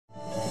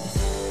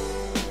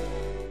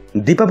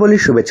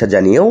দীপাবলির শুভেচ্ছা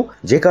জানিয়েও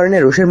যে কারণে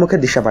রোষের মুখে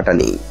দিশা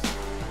পাটানি।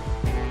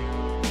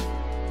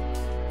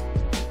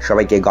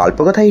 সবাইকে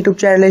গল্পকথা ইউটিউব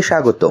চ্যানেলে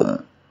স্বাগতম।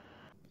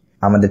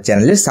 আমাদের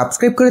চ্যানেলে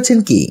সাবস্ক্রাইব করেছেন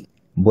কি?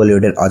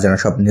 বলিউডের অজানা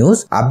সব নিউজ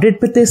আপডেট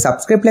পেতে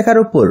সাবস্ক্রাইব লেখার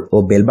উপর ও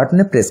বেল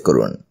বাটনে প্রেস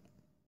করুন।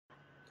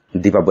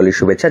 দীপাবলির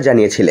শুভেচ্ছা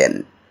জানিয়েছিলেন,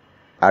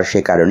 আর সে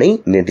কারণেই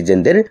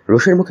নেটিজেনদের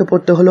রোষের মুখে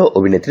পড়তে হলো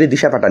অভিনেত্রী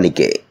দিশা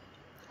পাটানিকে।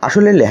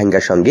 আসলে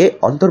লেহেঙ্গার সঙ্গে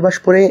অন্তর্বাস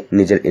পরে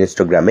নিজের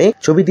ইনস্টাগ্রামে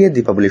ছবি দিয়ে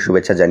দীপাবলির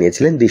শুভেচ্ছা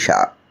জানিয়েছিলেন দিশা,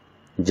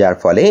 যার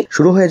ফলে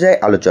শুরু হয়ে যায়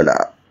আলোচনা।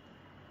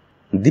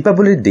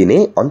 দীপাবলির দিনে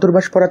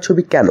অন্তর্বাস পরা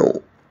ছবি কেন?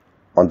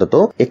 অন্তত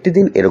একটি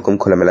দিন এরকম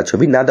খোলামেলা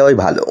ছবি না দেওয়াই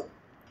ভালো।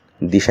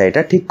 দিশা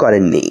এটা ঠিক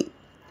করেননি,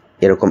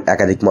 এরকম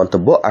একাধিক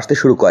মন্তব্য আসতে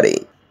শুরু করে।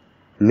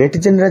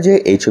 নেটিজেনরা যে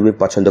এই ছবি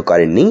পছন্দ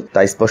করেননি তা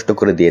স্পষ্ট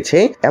করে দিয়েছে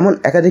এমন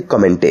একাধিক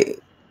কমেন্টে।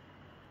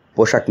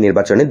 পোশাক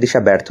নির্বাচনে দিশা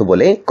ব্যর্থ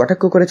বলে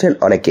কটাক্ষ করেছেন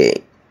অনেকে।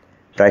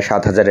 প্রায়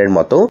 7,000-এর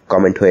মতো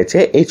কমেন্ট হয়েছে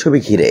এই ছবি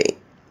ঘিরে,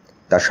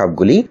 তার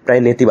সবগুলি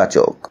প্রায়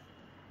নেতিবাচক।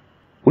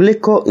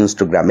 উল্লেখ্য,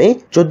 ইনস্টাগ্রামে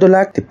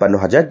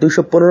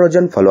 14,53,215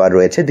 জন ফলোয়ার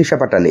রয়েছে দিশা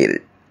পাটানির।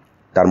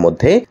 তার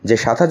মধ্যে যে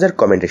 7,000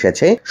 কমেন্ট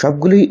এসেছে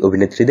সবগুলোই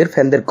অভিনেত্রীদের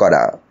ফ্যানদের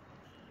করা।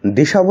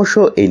 দিশা অবশ্য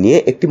এই নিয়ে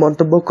একটি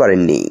মন্তব্য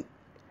করেননি,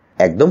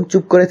 একদম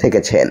চুপ করে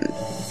থেকেছেন।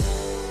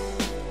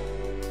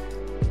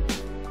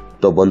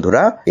 তো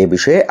বন্ধুরা, এ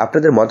বিষয়ে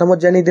আপনাদের মতামত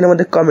জানিয়ে দিন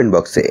আমাদের কমেন্ট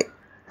বক্সে,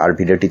 আর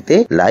ভিডিওটিতে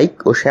লাইক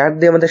ও শেয়ার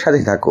দিয়ে আমাদের সাথে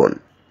থাকুন।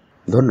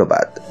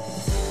 ধন্যবাদ।